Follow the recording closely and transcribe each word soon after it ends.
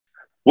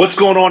What's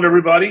going on,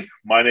 everybody?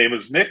 My name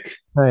is Nick,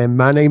 Hey,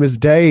 my name is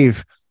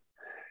Dave.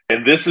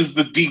 and this is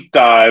the deep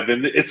dive.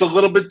 And it's a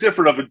little bit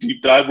different of a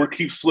deep dive. We'll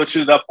keep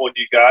switching it up on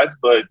you guys,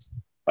 but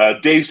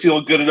Dave's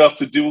feeling good enough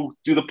to do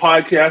the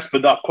podcast,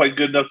 but not quite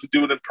good enough to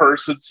do it in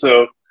person.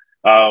 So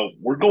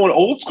we're going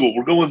old school.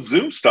 We're going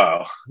Zoom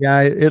style. Yeah,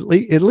 at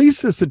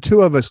least it's the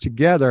two of us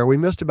together. We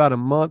missed about a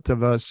month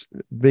of us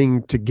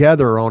being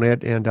together on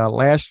it, and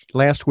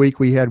last week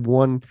we had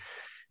one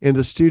in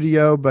the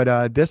studio,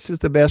 but this is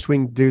the best we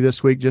can do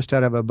this week, just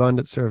out of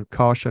abundance of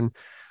caution.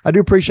 I do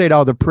appreciate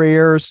all the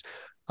prayers.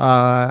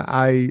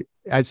 I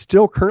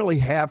still currently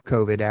have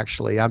COVID.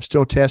 Actually, I'm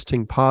still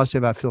testing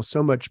positive. I feel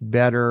so much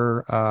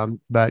better.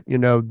 But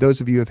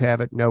those of you who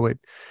have it know it.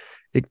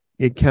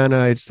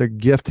 It's the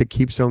gift that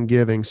keeps on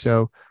giving.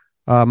 So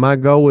my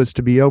goal is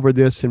to be over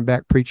this and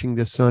back preaching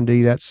this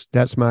Sunday.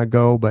 That's my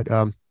goal. But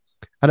I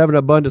have an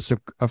abundance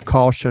of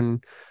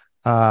caution.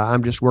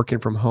 I'm just working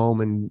from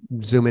home and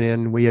zooming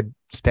in. We had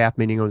staff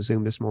meeting on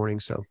Zoom this morning.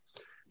 So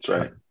That's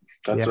right.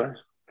 That's right.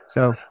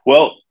 So,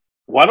 well,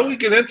 why don't we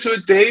get into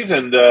it, Dave?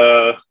 And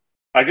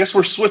I guess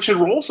we're switching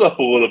roles up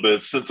a little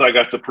bit since I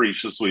got to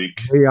preach this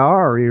week. we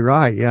are. You're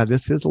right. Yeah,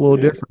 this is a little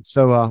different.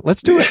 So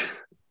let's do it.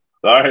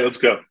 All right, let's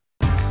go.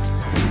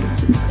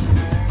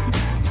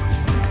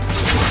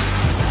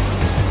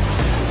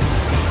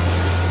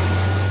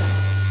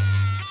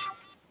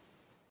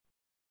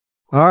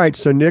 All right,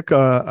 so Nick,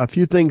 a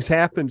few things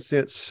happened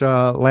since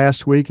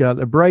last week.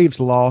 The Braves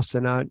lost,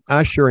 and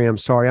I sure am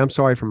sorry. I'm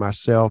sorry for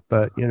myself,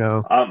 but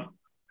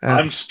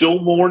I'm still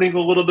mourning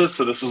a little bit,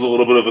 so this is a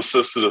little bit of a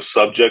sensitive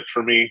subject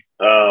for me.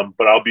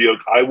 But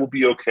I will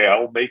be okay. I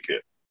will make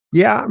it.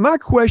 Yeah, my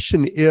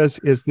question is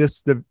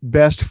this the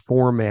best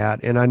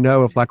format? And I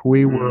know if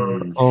we were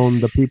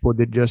on the people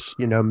that just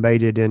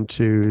made it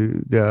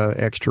into the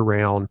extra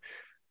round,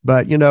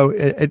 but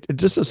it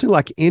just doesn't seem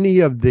like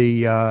any of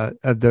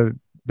the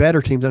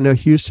better teams. I know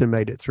Houston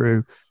made it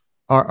through,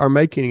 are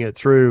making it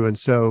through. And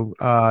so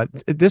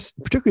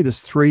particularly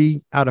this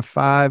 3 out of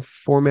 5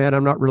 format,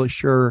 I'm not really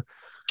sure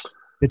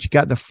that you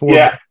got the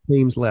 4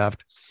 teams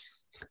left.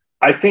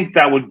 I think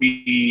that would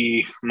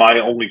be my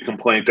only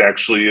complaint,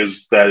 actually,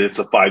 is that it's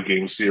a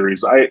 5-game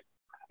series.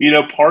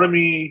 Part of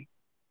me,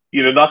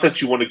 not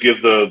that you want to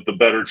give the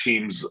better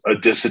teams a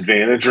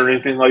disadvantage or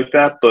anything like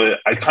that, but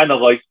I kind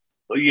of like,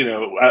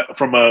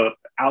 from a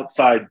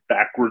outside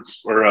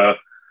backwards or a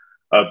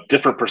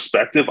different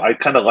perspective, I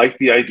kind of like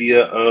the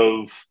idea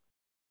of,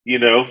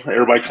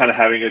 everybody kind of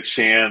having a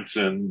chance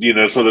and,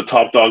 so the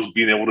top dogs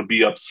being able to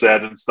be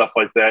upset and stuff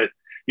like that.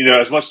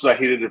 As much as I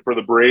hated it for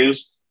the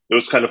Braves, it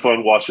was kind of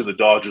fun watching the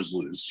Dodgers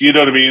lose. You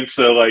know what I mean?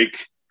 So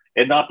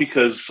and not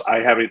because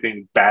I have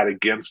anything bad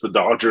against the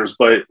Dodgers,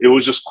 but it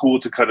was just cool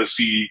to kind of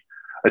see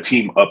a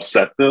team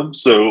upset them.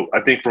 So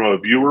I think from a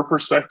viewer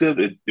perspective,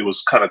 it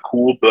was kind of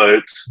cool,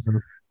 but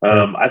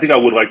I think I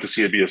would like to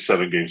see it be a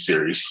 7-game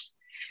series.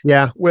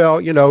 Yeah,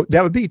 well,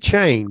 that would be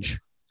change,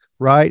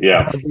 right?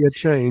 Yeah, that would be a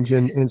change,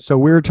 and so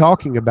we were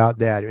talking about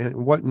that.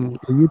 And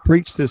you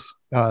preached this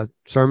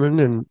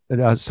sermon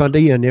and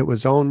Sunday, and it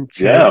was on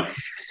change. Yeah.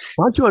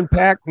 Why don't you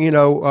unpack?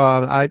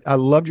 I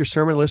loved your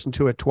sermon. Listened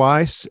to it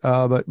twice,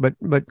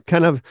 but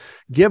kind of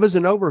give us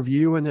an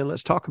overview, and then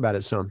let's talk about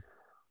it some.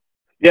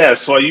 Yeah,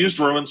 so I used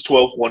Romans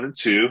 12:1 and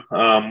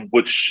 2,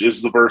 which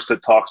is the verse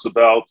that talks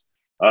about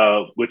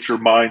let your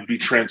mind be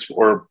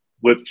transformed.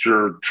 Let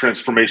your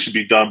transformation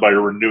be done by a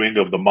renewing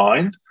of the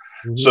mind.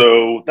 Mm-hmm.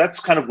 So that's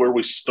kind of where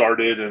we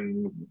started,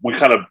 and we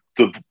kind of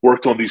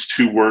worked on these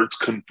 2 words,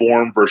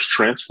 conform versus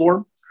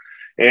transform.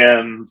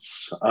 And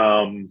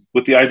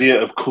with the idea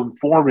of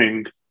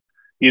conforming,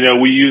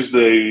 we use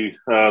the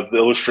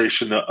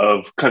illustration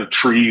of kind of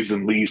trees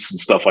and leaves and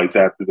stuff like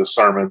that through the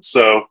sermon.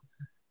 So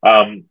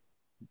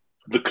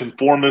the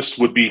conformist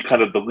would be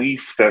kind of the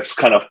leaf that's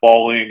kind of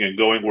falling and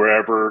going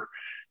wherever.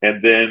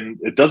 And then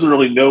it doesn't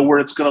really know where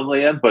it's going to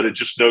land, but it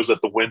just knows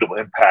that the wind will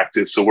impact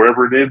it. So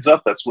wherever it ends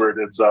up, that's where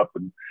it ends up.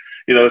 And,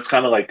 it's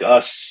kind of like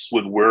us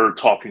when we're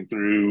talking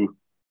through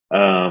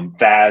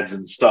fads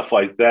and stuff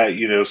like that.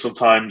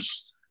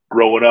 Sometimes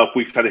growing up,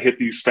 we kind of hit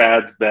these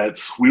fads that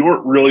we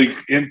weren't really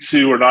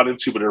into or not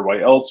into, but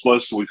everybody else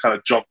was. So we kind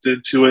of jumped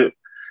into it.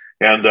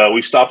 And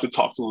we stopped and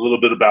talked a little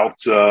bit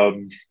about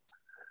some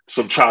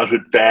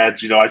childhood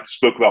fads. I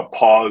spoke about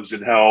Pogs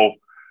and how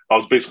I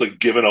was basically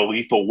given a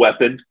lethal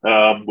weapon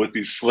with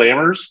these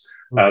slammers.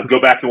 Go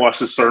back and watch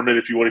the sermon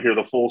if you want to hear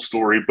the full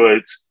story.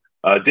 But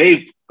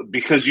Dave,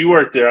 because you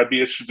weren't there, I'd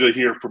be interested to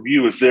hear from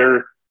you. Is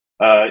there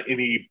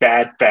any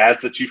bad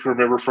fads that you can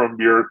remember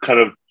from your kind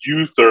of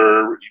youth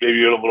or maybe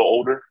you're a little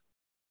older?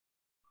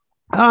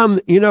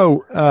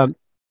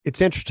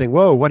 It's interesting.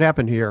 Whoa, what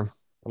happened here?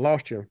 I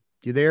lost you.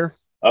 You there?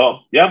 Oh,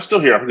 yeah, I'm still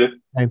here. I'm good.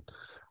 Okay.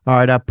 All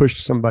right, I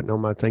pushed some button on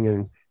my thing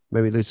and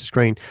maybe lose the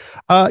screen.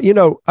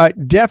 I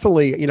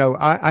definitely,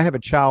 I have a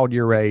child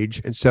your age.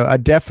 And so I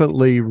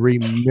definitely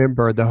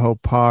remember the whole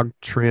POG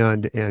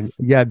trend. And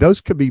yeah,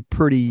 those could be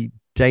pretty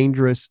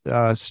dangerous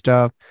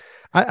stuff.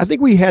 I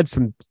think we had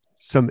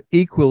some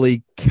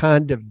equally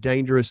kind of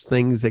dangerous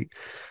things that,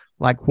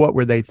 like, what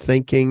were they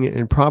thinking?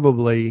 And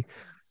probably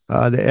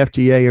the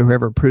FDA or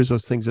whoever approves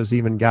those things has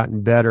even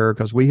gotten better,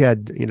 because we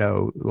had,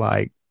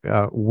 like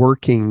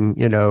working,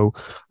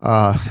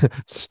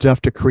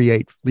 stuff to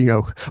create,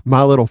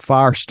 my little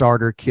fire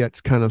starter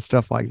kits, kind of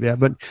stuff like that.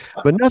 But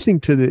nothing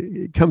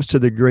comes to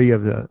the degree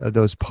of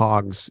those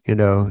pogs,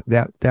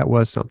 that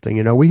was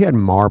something. We had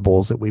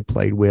marbles that we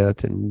played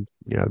with, and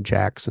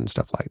jacks and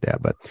stuff like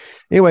that. But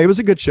anyway, it was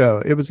a good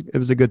show. It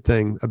was a good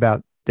thing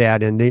about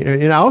that. And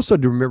I also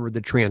do remember the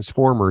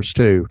Transformers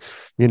too.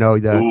 We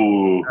had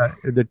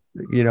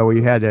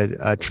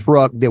a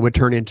truck that would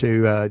turn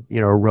into a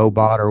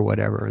robot or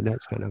whatever, and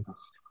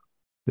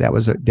that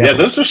was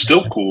those are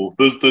still cool.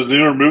 Those the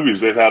newer movies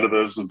they've had of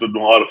those have been a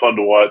lot of fun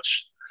to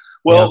watch.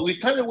 Well, we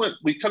kind of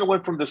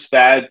went from this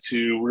fad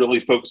to really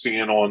focusing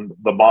in on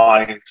the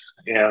mind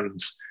and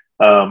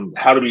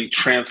how to be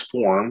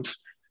transformed.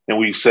 And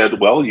we said,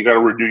 well, you got to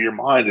renew your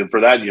mind, and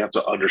for that you have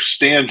to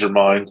understand your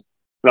mind.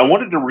 And I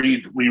wanted to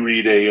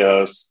reread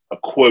a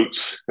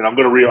quote, and I'm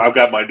going to read. I've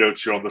got my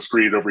notes here on the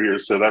screen over here,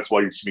 so that's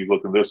why you see me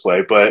looking this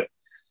way. But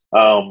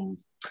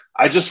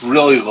I just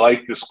really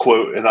like this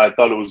quote, and I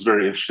thought it was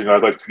very interesting.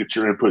 I'd like to get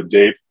your input,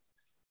 Dave.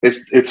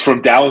 It's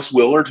from Dallas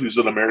Willard, who's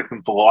an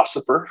American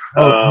philosopher.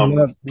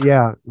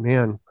 Yeah,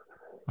 man,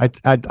 I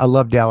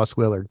love Dallas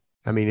Willard.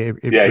 I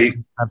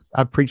mean,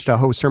 I've preached a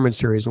whole sermon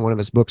series in one of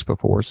his books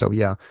before, so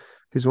yeah,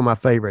 he's one of my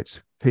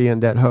favorites. He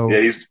and that whole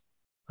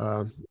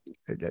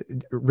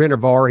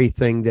Renovari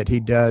thing that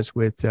he does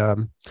with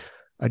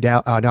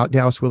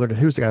Dallas Willard.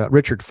 Who's the guy?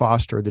 Richard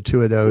Foster. The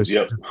two of those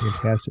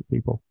fantastic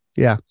people.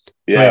 Yeah.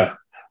 Yeah.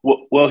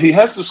 Well, he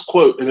has this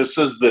quote, and it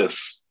says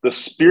this: the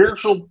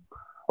spiritual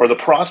or the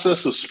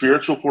process of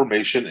spiritual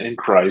formation in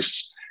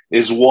Christ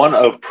is one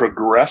of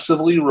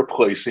progressively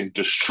replacing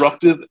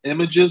destructive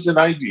images and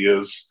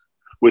ideas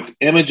with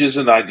images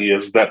and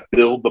ideas that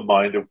build the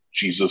mind of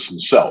Jesus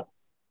himself.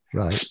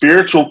 Right.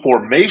 Spiritual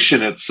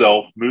formation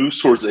itself moves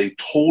towards a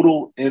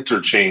total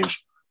interchange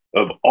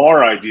of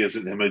our ideas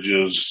and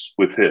images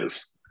with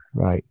his.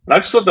 Right. And I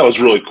just thought that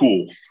was really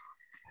cool.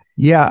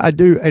 Yeah, I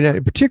do.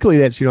 And particularly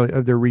that's,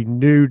 the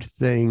renewed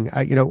thing,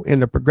 in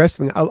the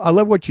progressive thing. I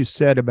love what you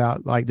said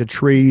about like the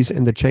trees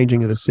and the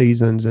changing of the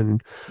seasons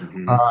and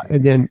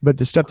but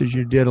the stuff that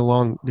you did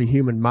along the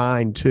human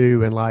mind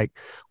too. And like,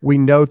 we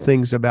know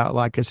things about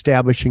like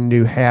establishing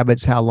new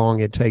habits, how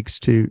long it takes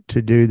to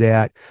do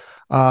that.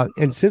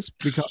 And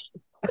because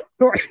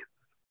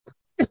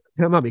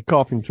I might be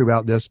coughing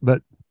throughout this,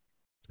 but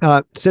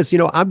since,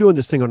 I'm doing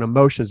this thing on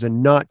emotions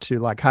and not to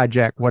like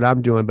hijack what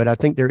I'm doing, but I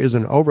think there is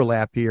an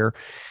overlap here,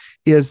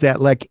 is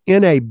that like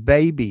in a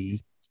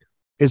baby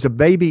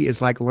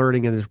is like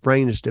learning and his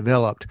brain is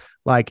developed.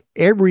 Like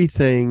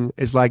everything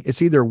is like,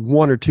 it's either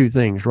one or two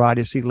things, right?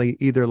 It's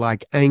either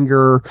like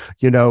anger,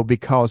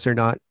 because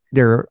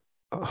they're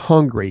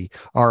hungry,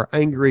 or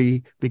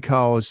angry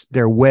because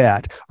they're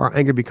wet, or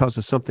angry because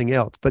of something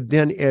else. But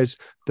then as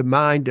the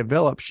mind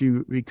develops,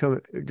 you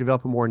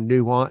develop a more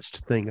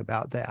nuanced thing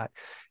about that.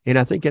 And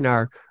I think in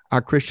our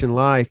Christian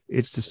life,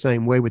 it's the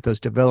same way with those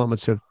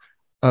developments of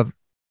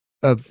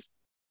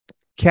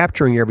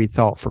capturing every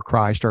thought for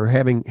Christ, or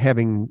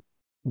having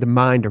the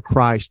mind of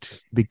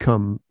Christ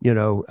become,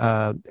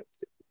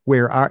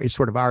 where it's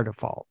sort of our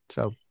default.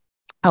 So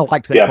I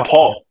like that. Yeah,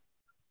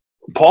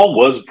 Paul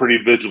was pretty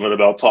vigilant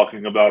about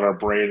talking about our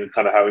brain and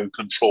kind of having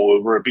control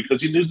over it,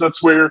 because he knew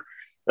that's where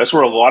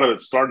a lot of it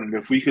started. And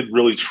if we could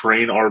really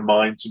train our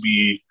mind to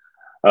be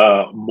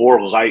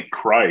more like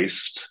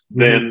Christ,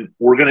 then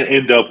we're going to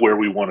end up where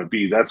we want to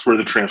be. That's where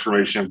the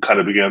transformation kind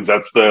of begins.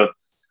 That's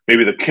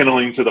maybe the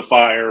kindling to the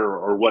fire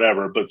or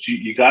whatever, but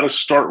you got to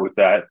start with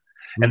that.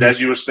 And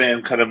as you were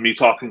saying, kind of me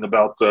talking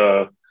about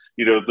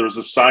there's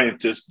a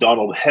scientist,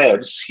 Donald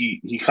Hebbs,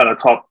 he kind of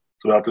talked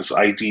about this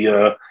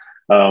idea,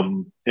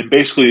 and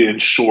basically, in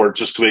short,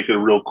 just to make it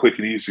real quick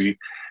and easy,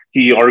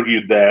 he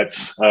argued that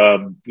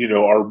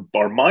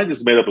our mind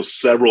is made up of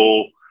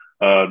several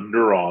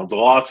neurons,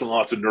 lots and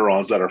lots of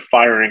neurons that are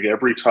firing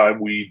every time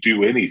we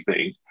do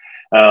anything.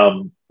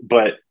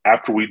 But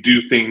after we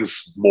do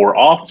things more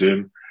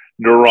often,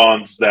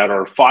 neurons that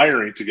are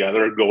firing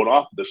together and going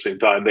off at the same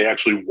time, they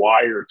actually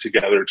wire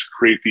together to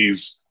create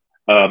these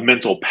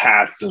mental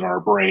paths in our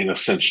brain,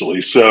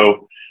 essentially.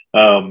 So,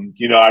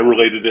 I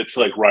related it to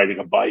like riding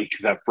a bike,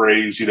 that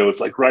phrase, it's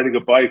like riding a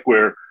bike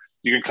where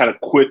you can kind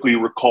of quickly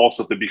recall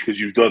something because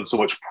you've done so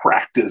much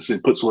practice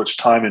and put so much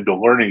time into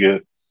learning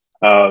it.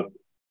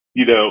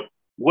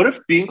 What if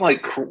being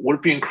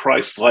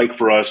Christ-like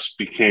for us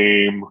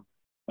became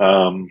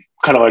kind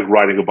of like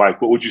riding a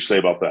bike? What would you say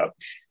about that?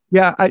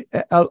 Yeah, I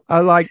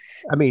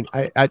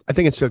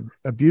think it's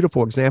a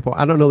beautiful example.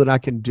 I don't know that I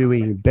can do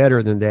any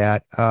better than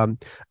that.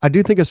 I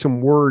do think of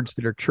some words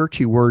that are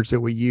churchy words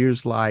that we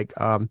use, like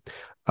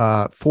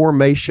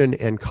formation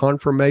and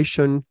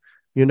confirmation.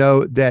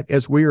 That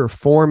as we are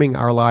forming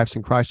our lives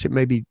in Christ, it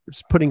may be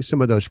putting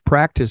some of those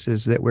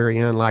practices that we're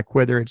in, like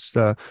whether it's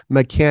the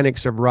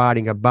mechanics of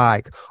riding a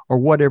bike or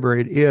whatever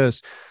it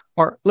is,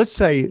 or let's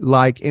say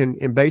like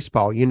in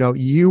baseball,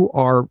 you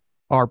are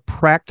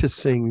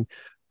practicing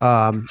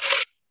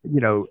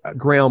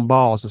ground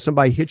balls, and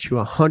somebody hits you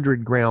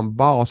 100 ground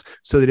balls,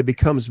 so that it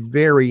becomes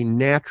very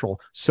natural.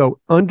 So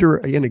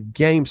in a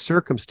game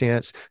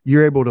circumstance,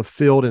 you're able to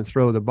field and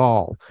throw the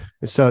ball.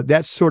 And so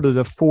that's sort of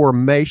the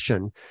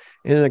formation.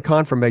 And then the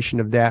confirmation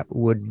of that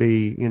would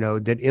be,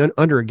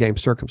 under a game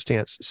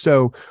circumstance.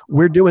 So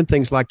we're doing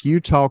things like you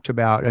talked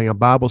about,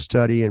 Bible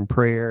study and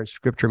prayer and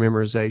scripture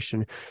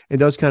memorization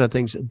and those kind of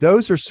things.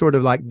 Those are sort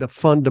of like the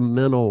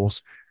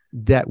fundamentals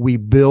that we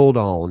build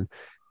on.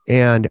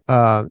 And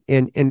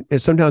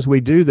sometimes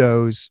we do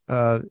those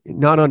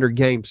not under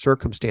game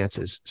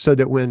circumstances, so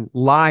that when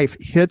life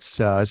hits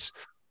us,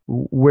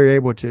 we're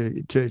able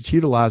to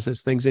utilize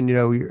those things, and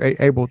you're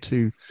able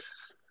to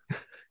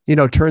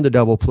turn the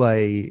double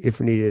play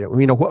if needed.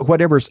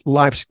 Whatever's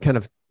life's kind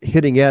of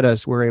hitting at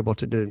us, we're able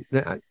to do.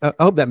 I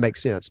hope that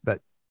makes sense, but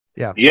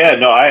yeah. Yeah,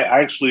 no, I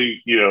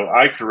actually,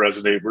 I can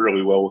resonate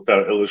really well with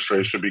that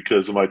illustration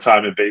because of my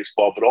time in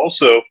baseball, but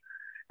also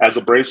as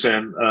a Braves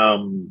fan,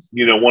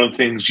 one of the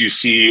things you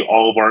see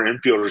all of our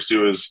infielders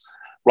do is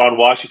Ron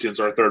Washington's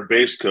our third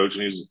base coach,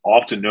 and he's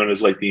often known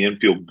as like the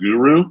infield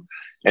guru.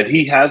 And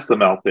he has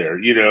them out there,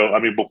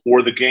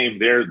 before the game,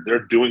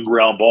 they're doing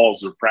ground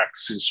balls, they're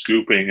practicing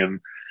scooping, and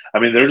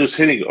they're just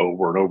hitting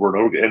over and over and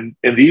over again.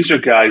 And these are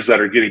guys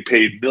that are getting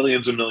paid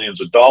millions and millions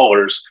of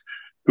dollars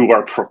who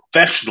are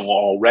professional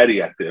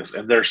already at this,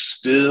 and they're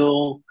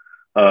still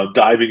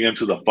diving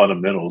into the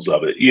fundamentals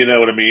of it. You know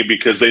what I mean?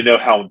 Because they know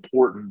how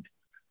important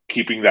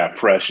keeping that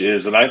fresh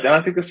is. And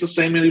I think it's the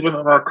same even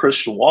in our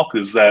Christian walk,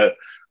 is that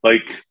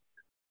and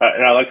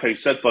I like how you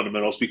said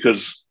fundamentals,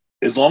 because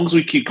as long as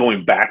we keep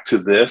going back to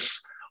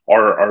this,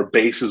 our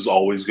base is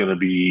always going to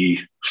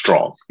be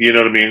strong. You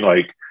know what I mean?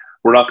 Like,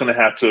 we're not going to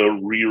have to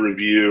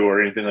re-review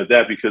or anything like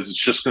that, because it's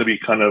just going to be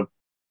kind of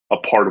a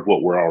part of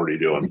what we're already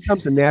doing. It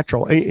becomes a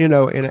natural,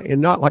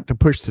 and not like to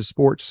push the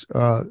sports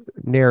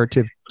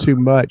narrative too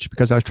much,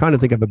 because I was trying to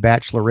think of a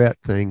Bachelorette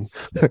thing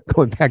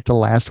going back to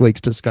last week's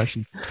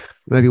discussion.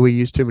 Maybe we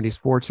used too many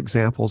sports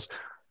examples,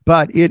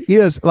 but it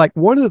is like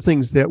one of the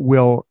things that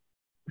will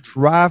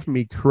drive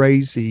me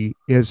crazy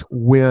is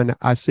when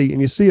I see,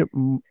 and you see it,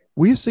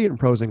 we see it in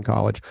pros in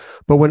college,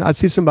 but when I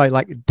see somebody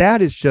like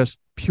that is just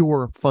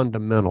pure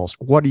fundamentals.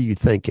 What are you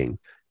thinking?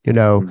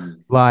 You'll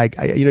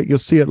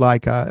see it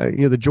like,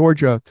 the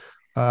Georgia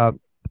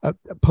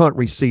punt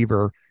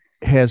receiver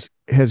has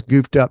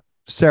goofed up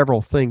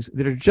several things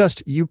that are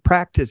just, you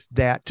practice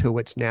that to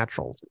its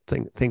natural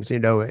things,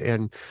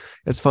 and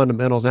it's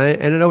fundamentals.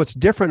 And I know it's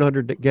different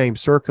under game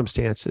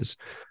circumstances.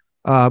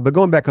 But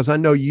going back, because I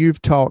know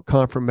you've taught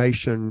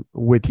confirmation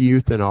with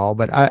youth and all,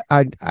 but I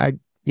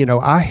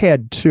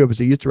had two. I was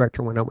a youth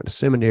director when I went to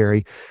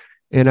seminary,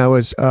 and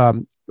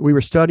we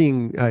were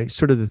studying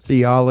sort of the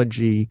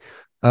theology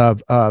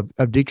of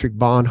Dietrich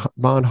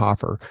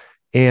Bonhoeffer,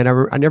 and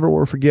I never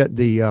will forget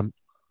the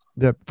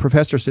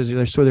professor says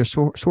there's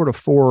sort of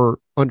four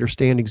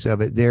understandings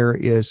of it. There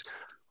is,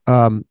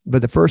 but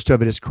the first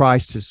of it is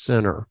Christ is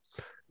center.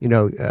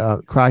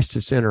 Christ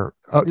is center.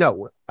 Oh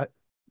no.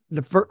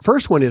 The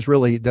first one is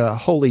really the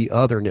holy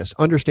otherness,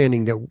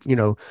 understanding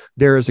that,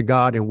 there is a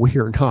God and we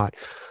are not.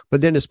 But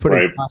then it's putting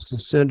right. Christ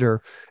as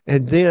center,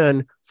 and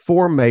then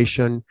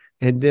formation,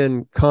 and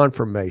then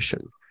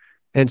confirmation.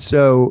 And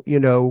so,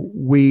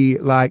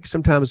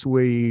 sometimes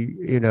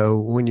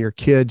when you're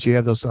kids, you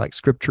have those like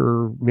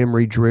scripture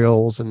memory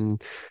drills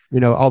and,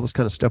 all this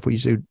kind of stuff we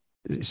used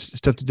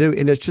to do.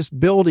 And it's just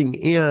building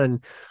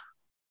in,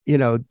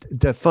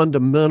 the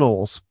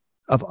fundamentals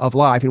of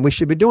life. And we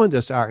should be doing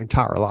this our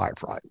entire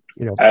life, right?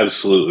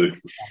 Absolutely.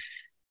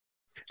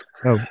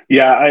 So,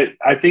 yeah,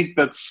 I think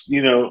that's,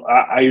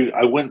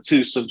 I went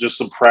to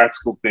some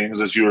practical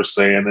things, as you were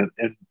saying,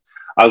 and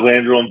I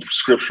landed on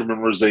scripture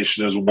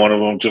memorization as one of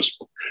them.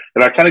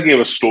 And I kind of gave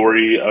a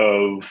story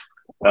of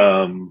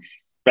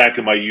back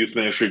in my youth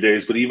ministry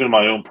days, but even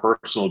my own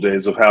personal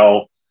days, of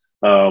how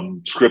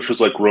scriptures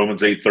like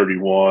Romans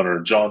 8:31 or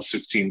John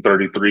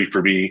 16:33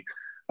 for me,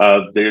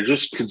 they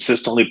just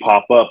consistently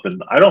pop up,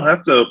 and I don't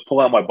have to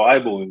pull out my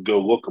Bible and go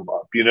look them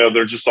up.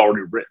 They're just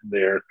already written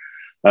there.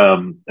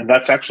 And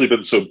that's actually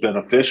been so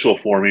beneficial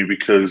for me,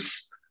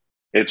 because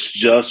it's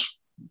just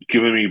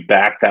giving me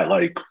back that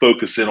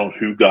focus in on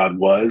who God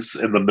was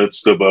in the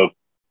midst of a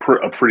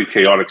pretty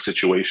chaotic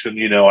situation.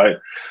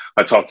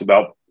 I talked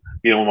about,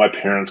 when my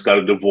parents got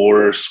a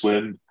divorce,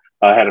 when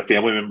I had a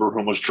family member who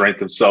almost drank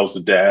themselves to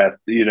death,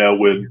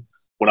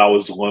 when I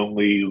was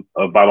lonely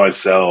by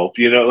myself,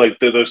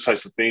 those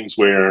types of things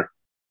where,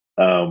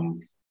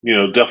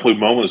 definitely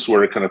moments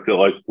where it kind of felt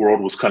like the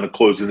world was kind of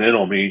closing in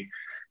on me.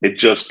 It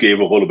just gave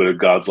a little bit of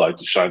God's light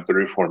to shine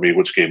through for me,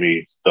 which gave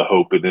me the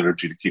hope and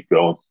energy to keep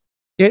going.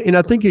 And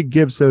I think it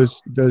gives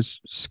those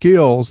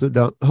skills that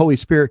the Holy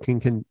Spirit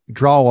can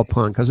draw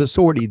upon, because it's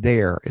already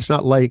there. It's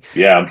not like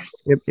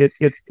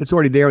it's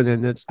already there.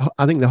 Then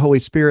I think the Holy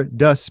Spirit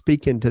does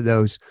speak into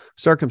those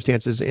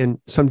circumstances and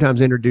sometimes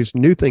introduce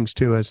new things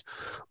to us,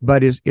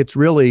 but it's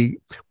really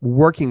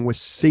working with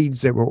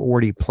seeds that were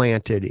already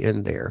planted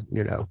in there.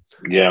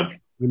 Yeah.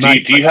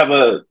 Do you have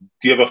a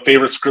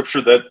favorite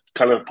scripture that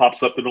kind of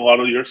pops up in a lot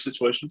of your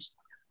situations?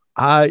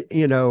 The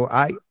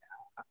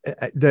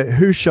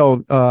who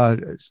shall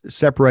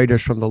separate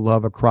us from the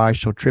love of Christ?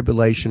 Shall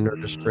tribulation or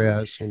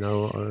distress?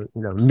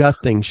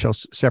 Nothing shall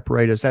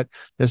separate us.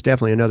 That's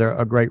definitely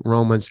a great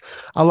Romans.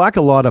 I like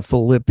a lot of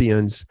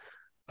Philippians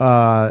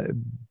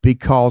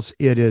because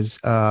it is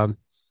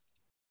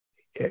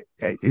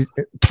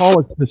Paul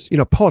is just,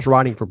 Paul's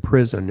writing from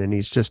prison, and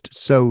he's just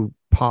so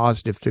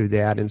positive through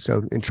that, and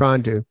so in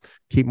trying to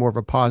keep more of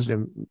a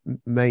positive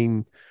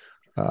main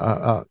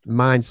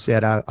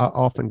mindset, I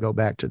often go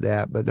back to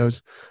that. But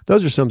those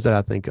are some that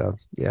I think of.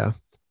 Yeah.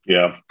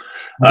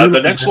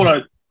 The next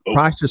one,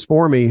 Christ is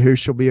for me, who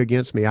shall be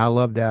against me? I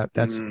love that.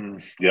 That's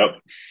yep.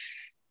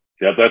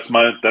 That's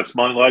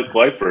my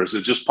life verse.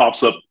 It just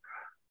pops up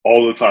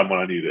all the time when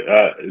I need it.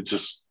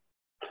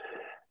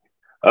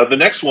 The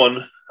next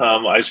one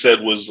I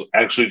said was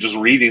actually just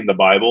reading the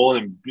Bible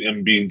and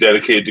being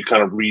dedicated to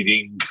kind of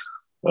reading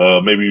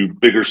maybe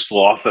bigger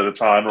sloth at a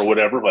time or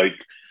whatever, like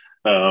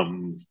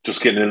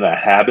just getting in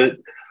that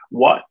habit.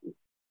 I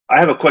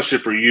have a question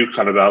for you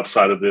kind of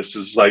outside of this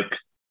is like,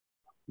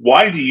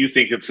 why do you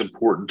think it's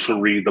important to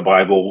read the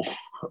Bible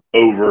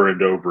over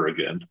and over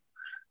again?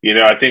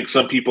 I think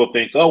some people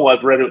think, oh,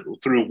 I've read it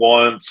through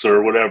once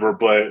or whatever,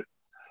 but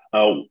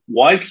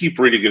why keep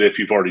reading it if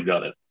you've already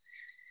done it?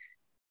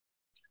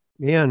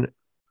 Man,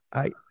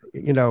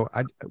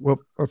 well,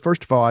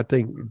 first of all, I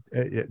think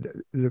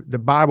the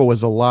Bible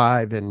is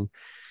alive, and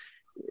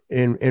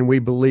we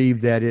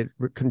believe that it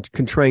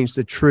contains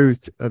the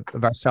truth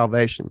of our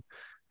salvation,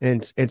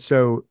 and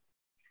so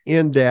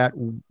in that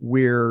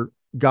we're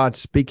God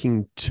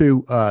speaking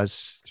to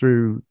us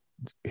through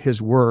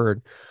His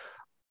Word.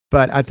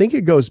 But I think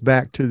it goes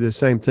back to the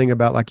same thing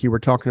about, like you were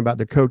talking about,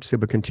 the coach that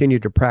would continue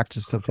to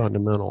practice the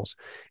fundamentals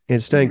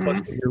and staying close.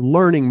 You're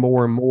learning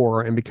more and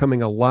more and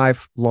becoming a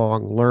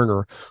lifelong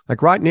learner.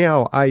 Like right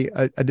now,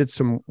 I did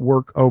some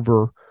work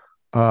over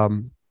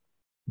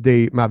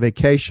my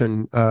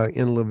vacation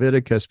in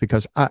Leviticus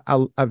because I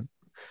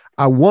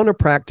want to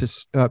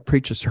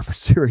preach a sermon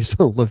series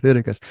on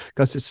Leviticus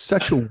because it's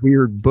such a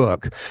weird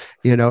book,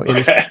 and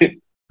it's,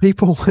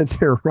 people when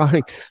they're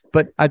writing,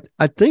 but I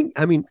think,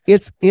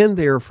 it's in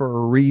there for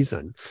a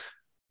reason.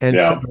 And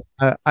so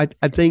I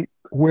think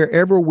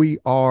wherever we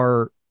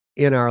are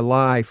in our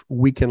life,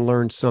 we can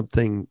learn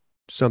something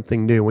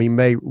new. We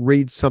may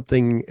read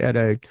something at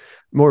a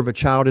more of a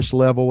childish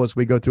level as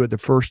we go through it the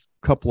first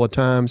couple of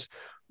times,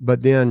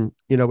 but then,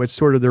 it's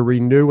sort of the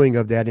renewing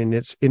of that, and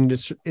it's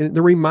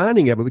the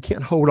reminding of it. We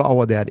can't hold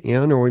all of that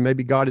in, or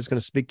maybe God is going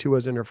to speak to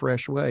us in a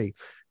fresh way.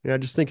 I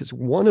just think it's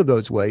one of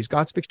those ways.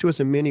 God speaks to us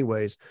in many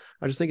ways.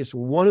 I just think it's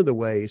one of the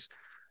ways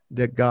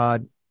that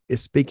God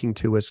is speaking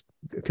to us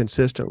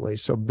consistently.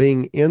 So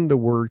being in the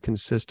Word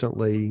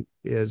consistently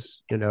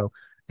is,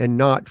 and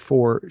not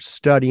for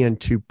studying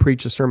to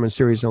preach a sermon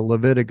series on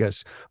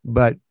Leviticus,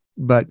 but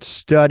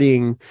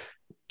studying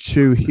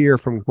to hear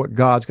from what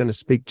God's going to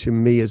speak to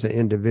me as an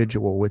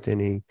individual with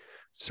any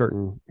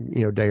certain,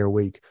 day or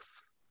week.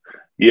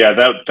 Yeah,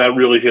 that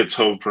really hits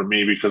home for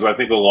me, because I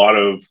think a lot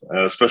of,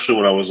 especially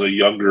when I was a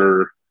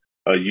younger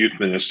youth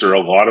minister,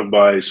 a lot of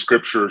my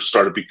scripture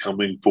started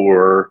becoming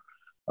or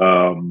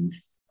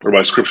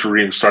my scripture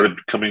reading started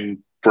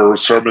becoming for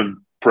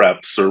sermon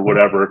preps or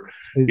whatever.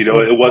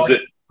 It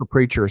wasn't for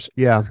preachers.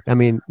 Yeah.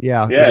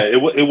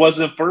 It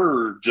wasn't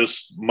for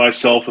just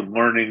myself and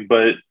learning,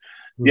 but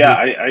yeah,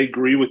 I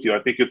agree with you. I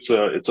think it's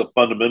a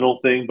fundamental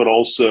thing, but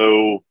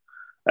also,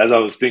 as I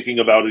was thinking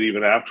about it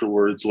even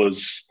afterwards,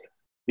 was,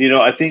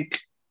 I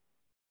think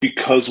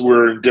because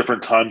we're in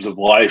different times of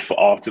life,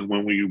 often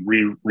when we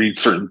reread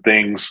certain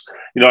things,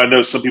 I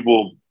know some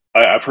people,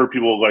 I've heard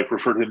people like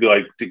refer to it and be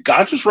like, did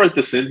God just write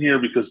this in here?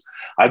 Because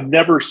I've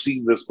never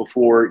seen this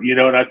before,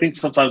 and I think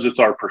sometimes it's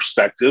our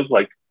perspective,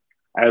 like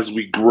as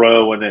we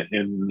grow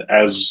and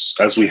as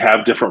we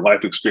have different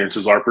life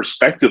experiences, our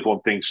perspective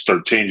on things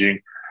start changing.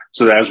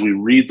 So that as we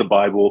read the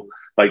Bible,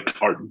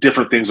 like our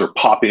different things are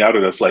popping out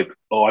at us, like,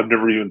 oh, I've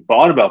never even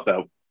thought about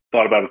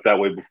it that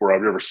way before.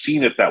 I've never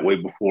seen it that way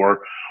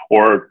before.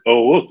 Or,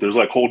 oh, look, there's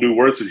like whole new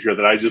words in here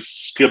that I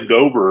just skimmed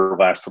over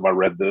last time I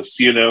read this,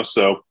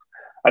 So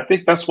I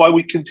think that's why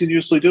we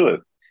continuously do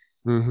it.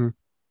 Mm-hmm.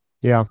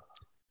 Yeah.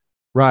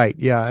 Right.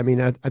 Yeah.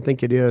 I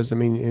think it is.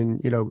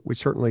 And, we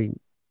certainly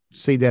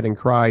see that in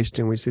Christ,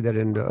 and we see that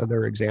in the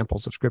other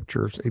examples of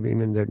scriptures, even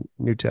in the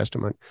New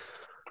Testament.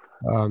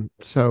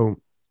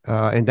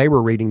 And they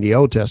were reading the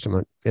Old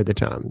Testament at the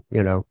time,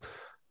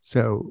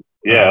 So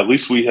yeah, at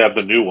least we have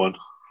the new one.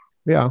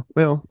 Yeah,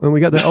 well, and we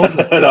got the old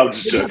one. No, I'm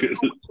just joking.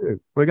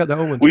 We got the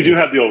old one. We do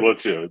have the old one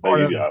too.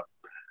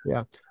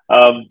 Yeah.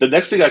 The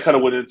next thing I kind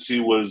of went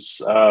into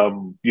was,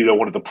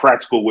 one of the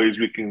practical ways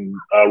we can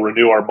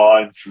renew our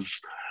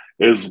minds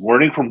is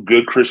learning from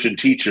good Christian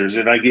teachers.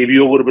 And I gave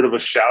you a little bit of a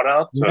shout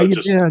out. Yeah, you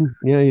did.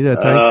 Yeah, you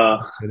did.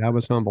 Thank you. I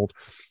was humbled.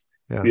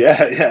 Yeah.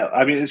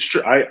 It's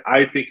true.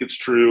 I think it's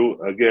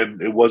true. Again,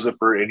 it wasn't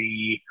for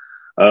any,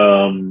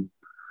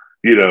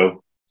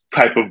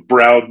 type of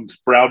brown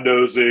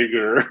nosing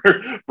or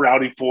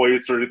brownie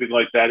points or anything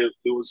like that.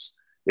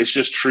 It's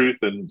just truth.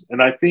 And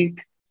I think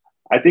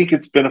I think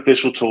it's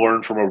beneficial to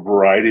learn from a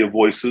variety of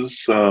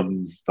voices.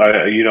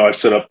 I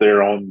said up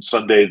there on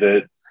Sunday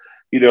that,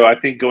 I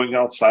think going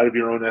outside of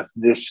your own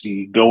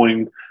ethnicity,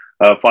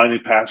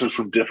 finding pastors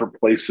from different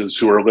places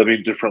who are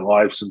living different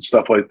lives and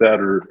stuff like that,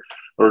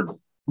 or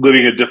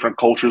living in different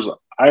cultures,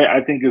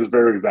 I think is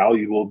very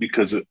valuable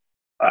because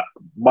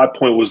my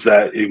point was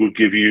that it would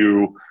give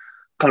you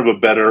kind of a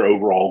better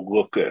overall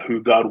look at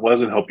who God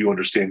was and help you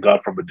understand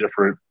God from a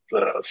different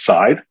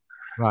side.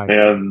 Right.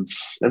 And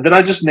then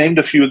I just named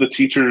a few of the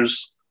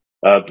teachers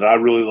that I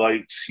really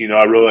liked.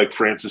 I really like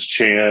Francis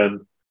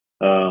Chan,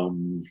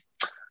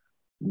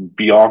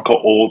 Bianca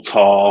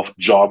Olthoff,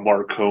 John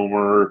Mark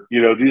Comer.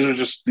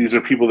 These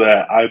are people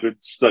that I've been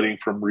studying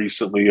from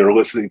recently or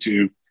listening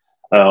to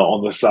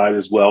on the side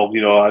as well.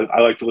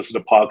 I like to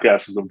listen to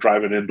podcasts as I'm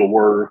driving into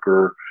work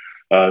or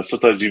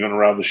sometimes even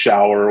around the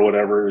shower or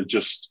whatever,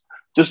 just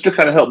to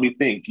kind of help me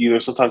think.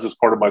 Sometimes it's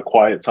part of my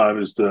quiet time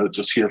is to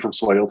just hear from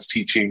somebody else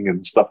teaching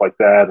and stuff like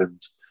that. And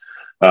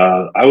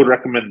I would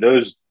recommend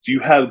those. Do you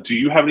have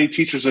any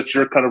teachers that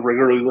you're kind of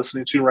regularly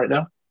listening to right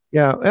now?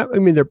 Yeah, I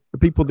mean, they're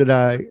people that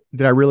I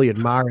really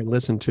admire and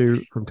listen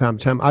to from time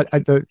to time.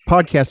 The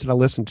podcast that I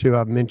listen to,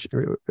 I've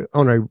mentioned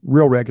on a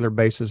real regular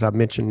basis. I've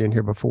mentioned in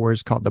here before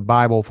is called The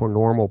Bible for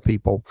Normal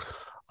People,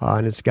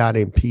 and it's a guy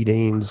named Pete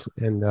Eames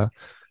and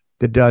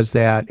that does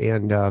that,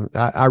 and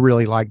I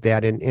really like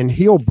that. And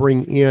he'll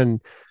bring in,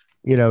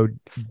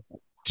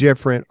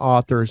 different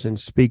authors and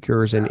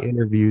speakers and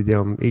interview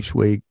them each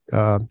week.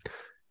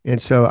 And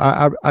so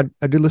I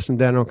do listen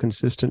to that on a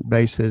consistent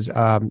basis.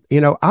 I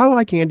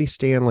like Andy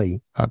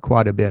Stanley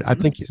quite a bit. I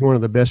think he's one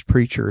of the best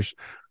preachers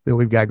that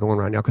we've got going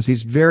right now because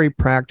he's very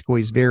practical.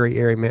 He's very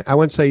airy, man. I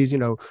wouldn't say he's,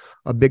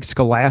 a big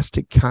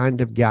scholastic kind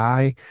of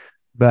guy,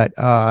 but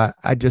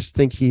I just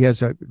think he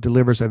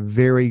delivers a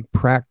very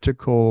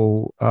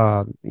practical,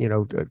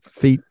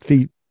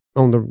 feet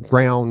on the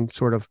ground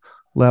sort of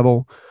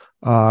level.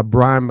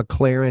 Brian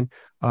McLaren.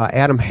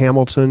 Adam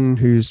Hamilton,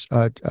 who's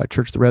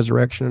Church of the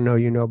Resurrection. I know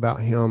you know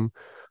about him.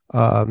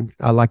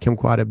 I like him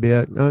quite a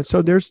bit.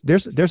 So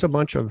there's a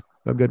bunch of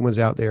good ones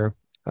out there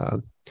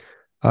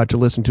to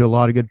listen to. A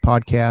lot of good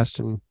podcasts,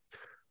 and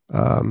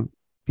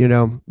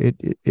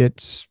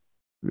it's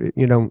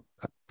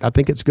I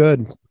think it's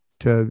good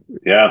to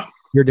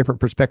hear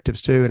different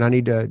perspectives too. And I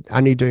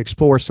need to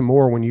explore some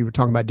more when you were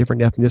talking about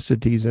different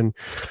ethnicities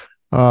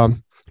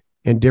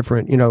and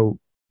different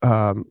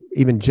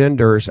even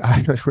genders.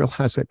 I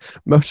realize that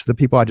most of the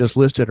people I just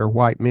listed are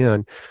white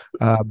men,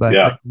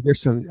 but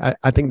there's some.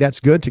 I think that's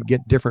good to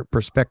get different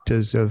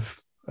perspectives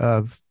of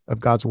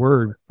God's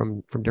word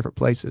from different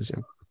places.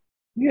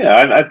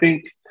 Yeah, and I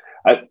think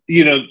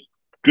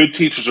good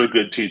teachers are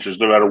good teachers,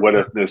 no matter what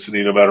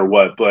ethnicity, no matter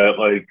what. But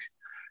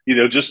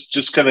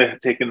just kind of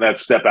taking that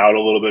step out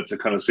a little bit to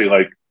kind of say,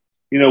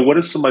 what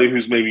is somebody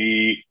who's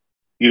maybe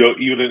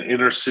even an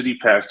inner city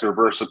pastor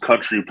versus a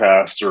country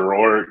pastor,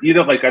 or,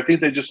 I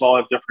think they just all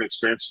have different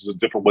experiences and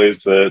different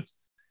ways that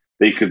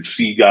they could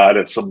see God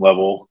at some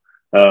level,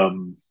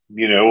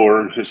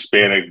 or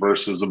Hispanic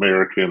versus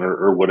American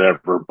or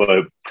whatever.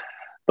 But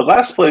the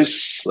last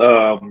place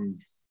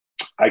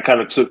I kind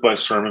of took my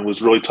sermon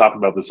was really talking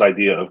about this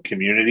idea of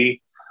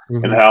community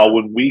and how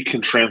when we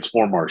can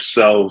transform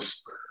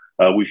ourselves,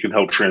 we can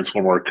help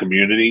transform our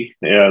community,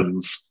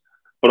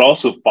 but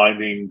also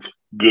finding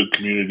good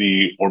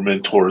community or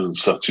mentors and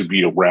stuff to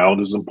be around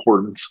is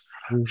important.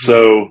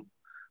 So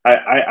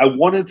I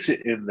wanted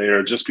to end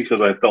there just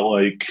because I felt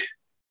like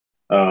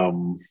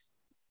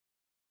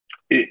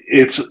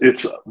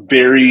it's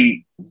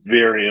very,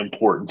 very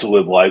important to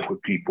live life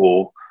with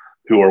people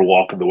who are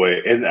walking the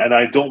way. And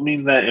I don't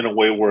mean that in a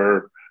way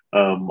where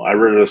I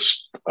read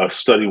a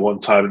study one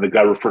time and the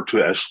guy referred to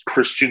it as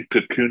Christian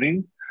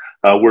cocooning,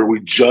 where we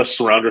just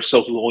surround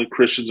ourselves with only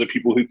Christians and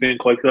people who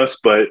think like us,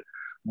 but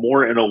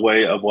more in a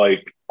way of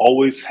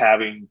always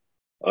having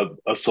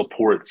a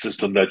support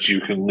system that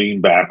you can lean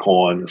back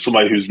on,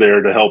 somebody who's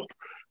there to help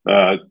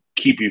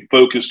keep you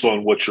focused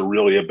on what you're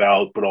really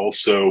about, but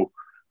also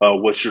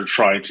what you're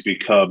trying to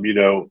become.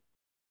 You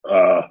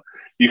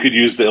could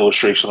use the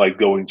illustration like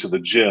going to the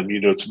gym,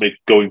 to make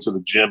going to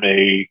the gym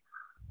a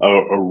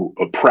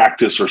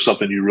practice or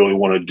something you really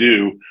want to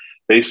do.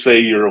 They say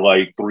you're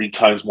 3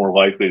 times more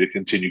likely to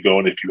continue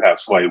going if you have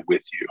somebody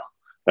with you.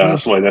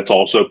 Somebody that's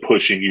also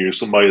pushing you,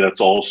 somebody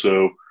that's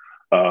also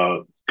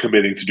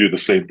committing to do the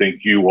same thing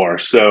you are.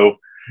 So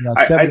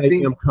 7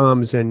 a.m.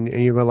 comes and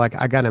you go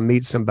I got to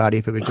meet somebody.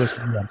 If it was just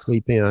me, I'd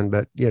sleep in.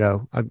 But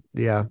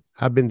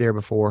I've been there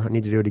before. I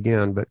need to do it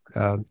again. But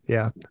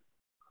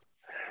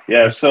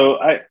So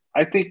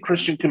I think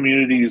Christian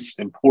community is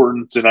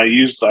important. And I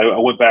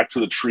went back to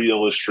the tree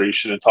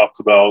illustration and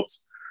talked about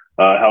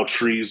how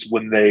trees,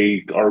 when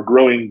they are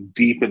growing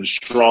deep and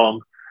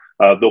strong,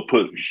 they'll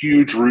put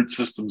huge root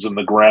systems in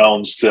the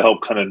grounds to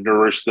help kind of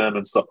nourish them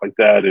and stuff like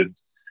that.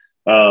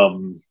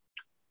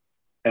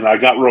 And I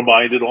got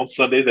reminded on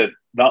Sunday that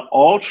not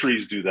all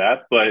trees do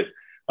that, but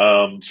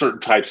certain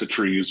types of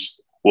trees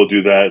will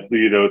do that.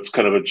 It's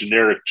kind of a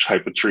generic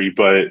type of tree,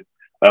 but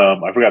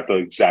I forgot the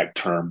exact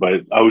term,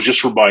 but I was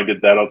just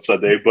reminded that on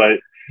Sunday. But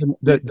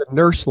the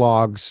nurse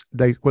logs,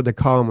 what they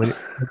call them,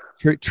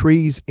 when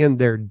trees in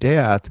their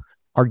death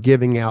are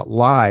giving out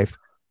life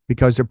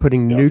because they're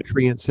putting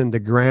nutrients in the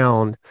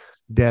ground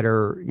that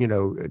are,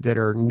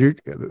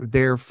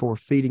 there for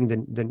feeding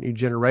the new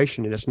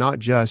generation. And it's not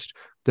just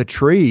the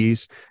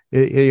trees,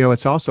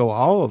 it's also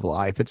all of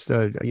life. It's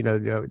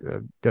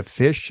the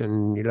fish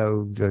and,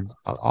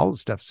 all the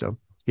stuff. So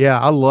yeah,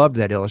 I love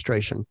that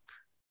illustration.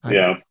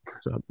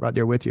 So right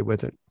there with you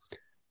with it.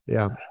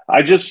 Yeah.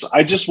 I just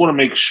want to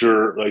make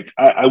sure, like,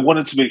 I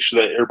wanted to make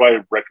sure that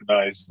everybody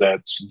recognized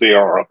that they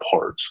are a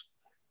part,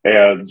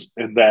 and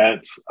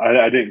that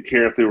I didn't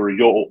care if they were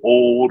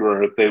old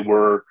or if they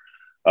were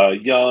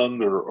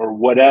young or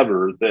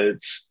whatever,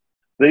 that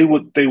they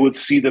would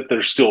see that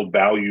there's still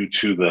value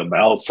to them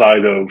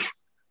outside of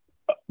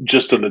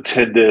just an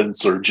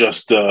attendance or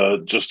just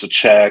a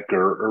check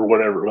or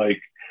whatever.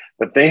 Like,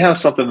 that they have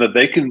something that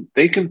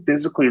they can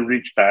physically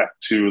reach back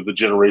to the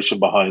generation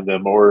behind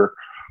them, or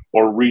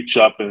reach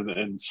up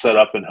and set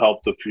up and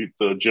help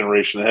the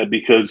generation ahead.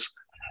 Because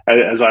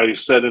as I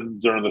said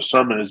during the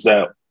sermon, is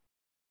that,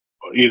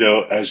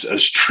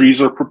 as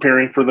trees are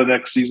preparing for the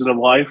next season of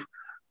life,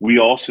 we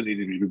also need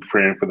to be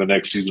preparing for the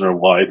next season of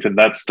life. And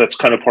that's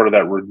kind of part of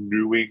that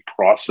renewing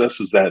process,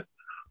 is that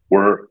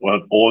we're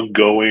an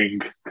ongoing,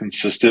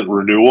 consistent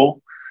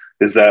renewal,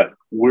 is that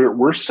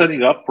we're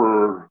setting up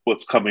for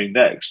what's coming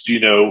next.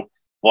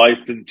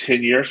 Life in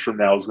 10 years from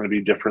now is going to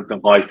be different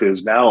than life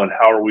is now. And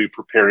how are we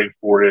preparing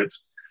for it?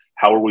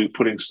 How are we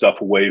putting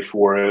stuff away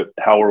for it?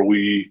 How are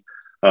we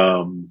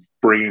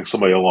bringing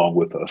somebody along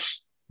with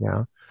us?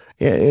 Yeah.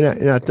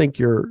 And I think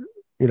to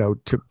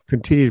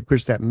continue to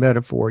push that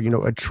metaphor,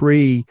 a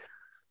tree,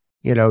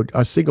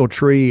 a single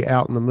tree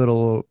out in the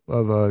middle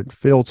of a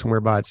field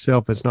somewhere by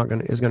itself is going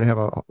to have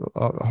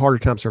a harder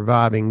time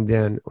surviving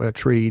than a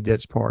tree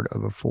that's part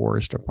of a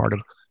forest or part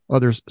of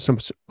some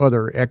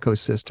other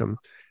ecosystem.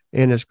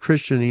 And as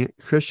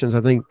Christians,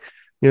 I think,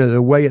 the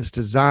way it's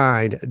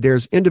designed,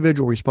 there's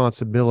individual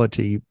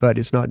responsibility, but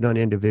it's not done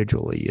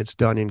individually. It's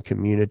done in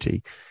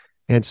community.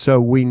 And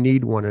so we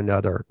need one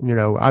another.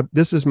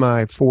 This is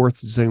my 4th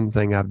Zoom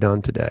thing I've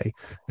done today,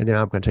 and then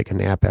I'm going to take a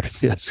nap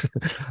after this.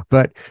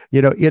 But,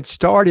 it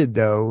started,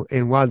 though,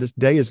 and while this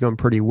day is going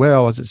pretty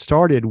well, as it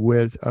started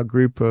with a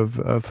group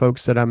of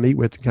folks that I meet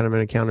with, kind of an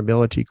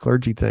accountability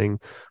clergy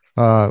thing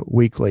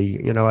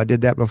weekly. I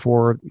did that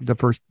before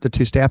the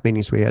 2 staff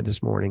meetings we had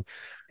this morning.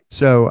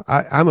 So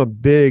I'm a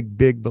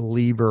big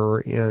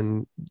believer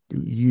in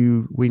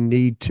we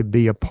need to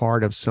be a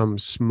part of some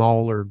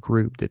smaller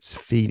group that's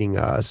feeding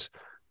us.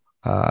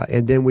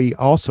 And then we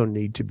also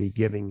need to be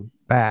giving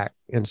back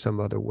in some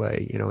other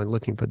way, and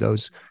looking for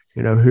those,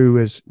 who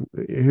is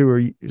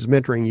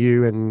mentoring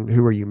you and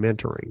who are you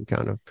mentoring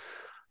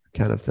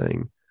kind of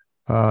thing.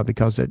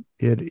 Because it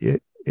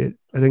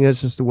I think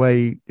that's just the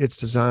way it's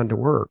designed to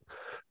work.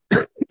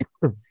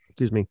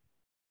 Excuse me.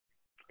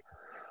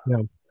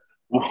 Yeah.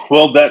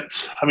 Well,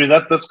 that's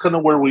kind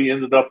of where we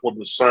ended up with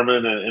the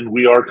sermon, and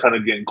we are kind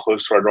of getting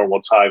close to our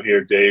normal time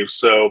here, Dave.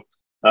 So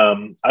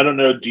I don't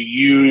know, do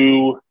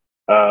you,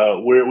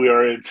 we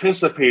are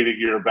anticipating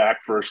you're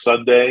back for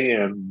Sunday,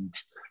 and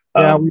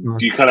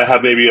do you kind of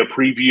have maybe a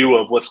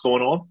preview of what's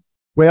going on?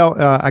 Well,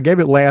 I gave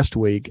it last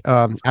week.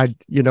 I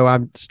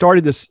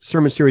started this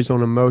sermon series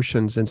on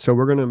emotions, and so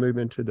we're going to move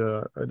into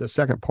the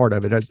second part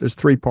of it. There's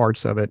 3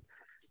 parts of it,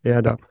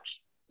 and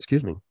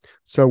excuse me.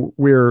 So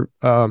we're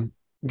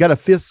got a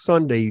 5th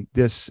Sunday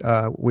this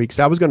week.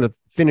 So I was going to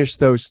finish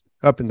those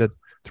up in the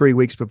 3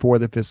 weeks before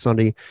the 5th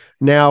Sunday.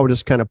 Now we're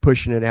just kind of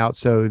pushing it out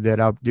so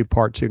that I'll do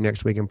part 2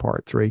 next week and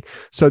part 3.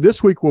 So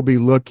this week we'll be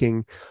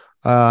looking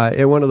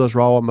and one of those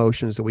raw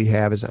emotions that we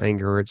have is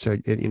anger. It's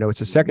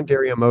a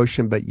secondary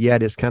emotion, but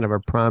yet it's kind of a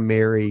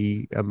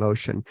primary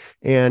emotion.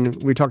 And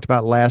we talked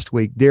about last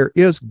week, there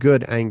is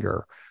good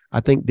anger. I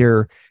think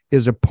there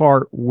is a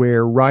part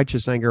where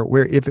righteous anger,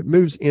 where if it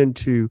moves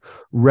into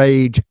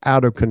rage,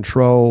 out of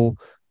control,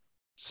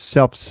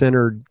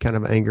 self-centered kind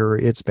of anger,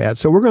 it's bad.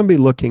 So we're going to be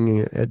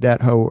looking at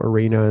that whole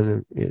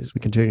arena as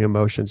we continue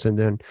emotions. And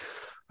then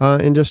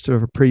in just a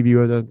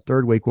preview of the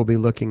 3rd week, we'll be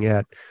looking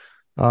at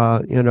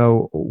how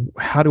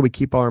do we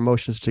keep our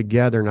emotions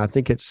together? And I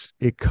think it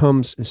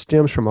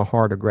stems from a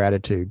heart of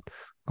gratitude,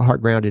 a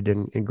heart grounded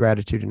in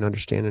gratitude and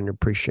understanding and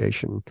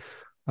appreciation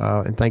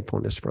and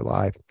thankfulness for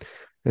life.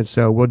 And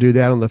so we'll do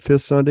that on the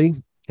 5th Sunday.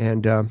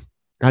 And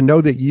I know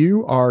that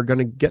you are going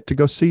to get to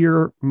go see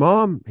your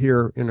mom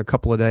here in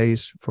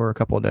for a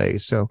couple of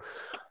days. So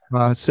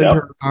send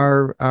her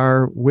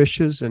our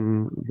wishes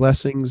and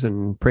blessings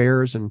and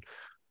prayers. And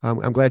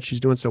I'm glad she's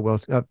doing so well.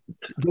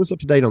 Give us up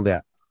to date on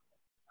that.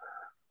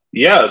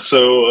 Yeah.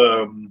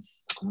 So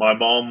my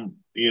mom,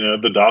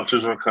 the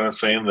doctors are kind of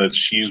saying that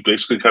she's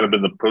basically kind of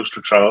been the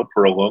poster child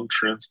for a lung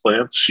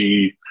transplant.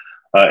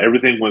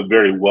 Everything went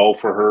very well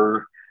for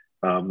her.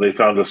 They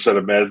found a set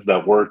of meds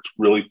that worked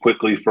really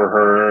quickly for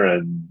her.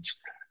 And,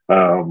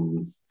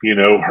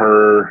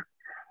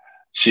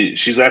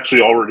 she's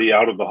actually already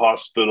out of the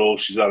hospital.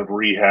 She's out of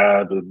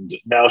rehab, and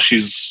now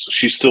she's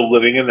still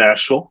living in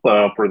Nashville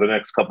for the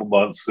next couple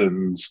months,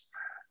 and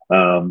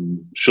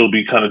she'll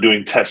be kind of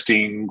doing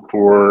testing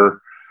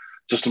for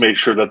just to make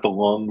sure that the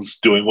lung's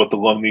doing what the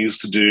lung needs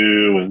to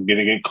do and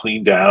getting it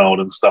cleaned out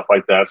and stuff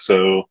like that.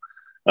 So,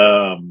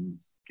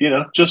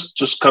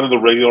 just kind of the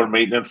regular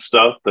maintenance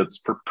stuff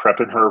that's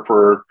prepping her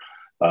for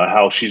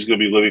how she's going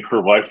to be living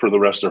her life for the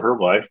rest of her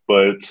life.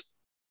 But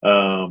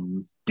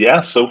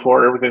yeah, so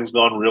far everything's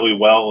gone really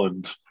well.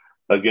 And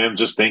again,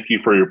 just thank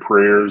you for your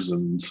prayers.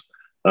 And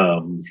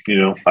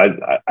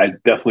I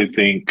definitely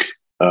think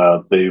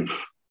they've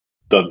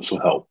done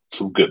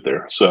some good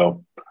there.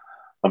 So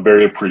I'm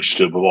very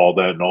appreciative of all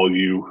that and all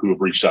you who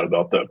have reached out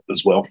about that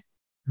as well.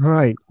 All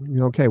right.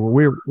 Okay.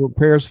 Well,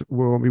 prayers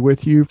will be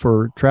with you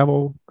for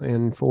travel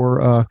and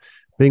for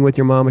being with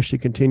your mom as she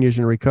continues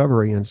in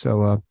recovery. And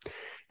so,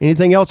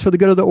 anything else for the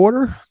good of the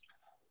order?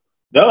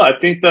 No, I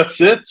think that's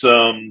it.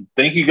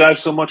 Thank you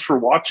guys so much for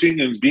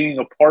watching and being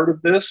a part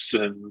of this.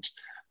 And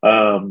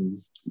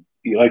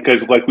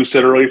like we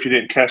said earlier, if you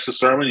didn't catch the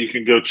sermon, you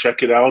can go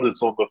check it out.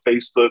 It's on the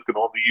Facebook and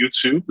on the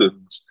YouTube.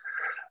 And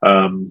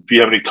if you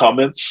have any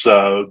comments,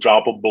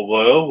 drop them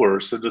below or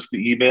send us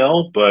the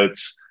email. But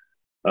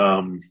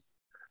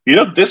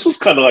this was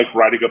kind of like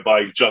riding a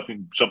bike,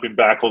 jumping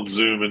back on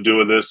Zoom and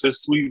doing this.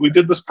 We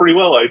did this pretty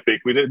well, I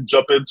think. We didn't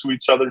jump into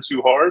each other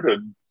too hard,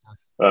 and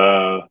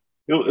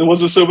it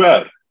wasn't so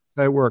bad.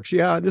 It works.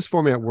 Yeah, this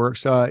format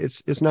works.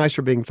 It's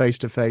nicer being face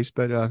to face,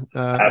 but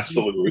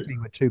absolutely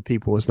with two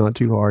people is not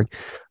too hard.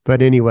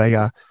 But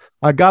anyway,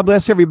 God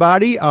bless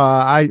everybody.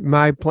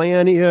 My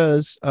plan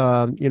is,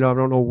 I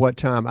don't know what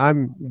time.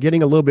 I'm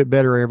getting a little bit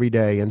better every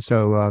day, and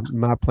so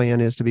my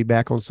plan is to be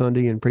back on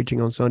Sunday and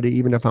preaching on Sunday,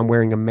 even if I'm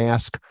wearing a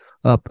mask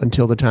up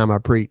until the time I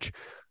preach.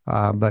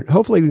 But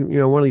hopefully,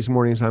 one of these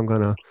mornings I'm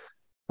going to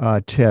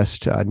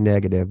test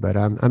negative, but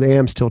I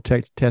am still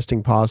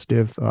testing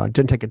positive.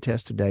 Didn't take a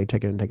test today.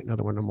 Take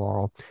another one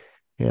tomorrow,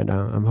 and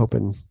I'm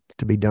hoping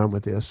to be done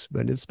with this.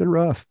 But it's been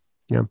rough.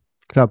 Yeah.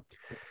 So, all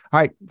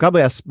right. God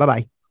bless.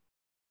 Bye-bye.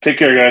 Take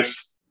care,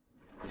 guys.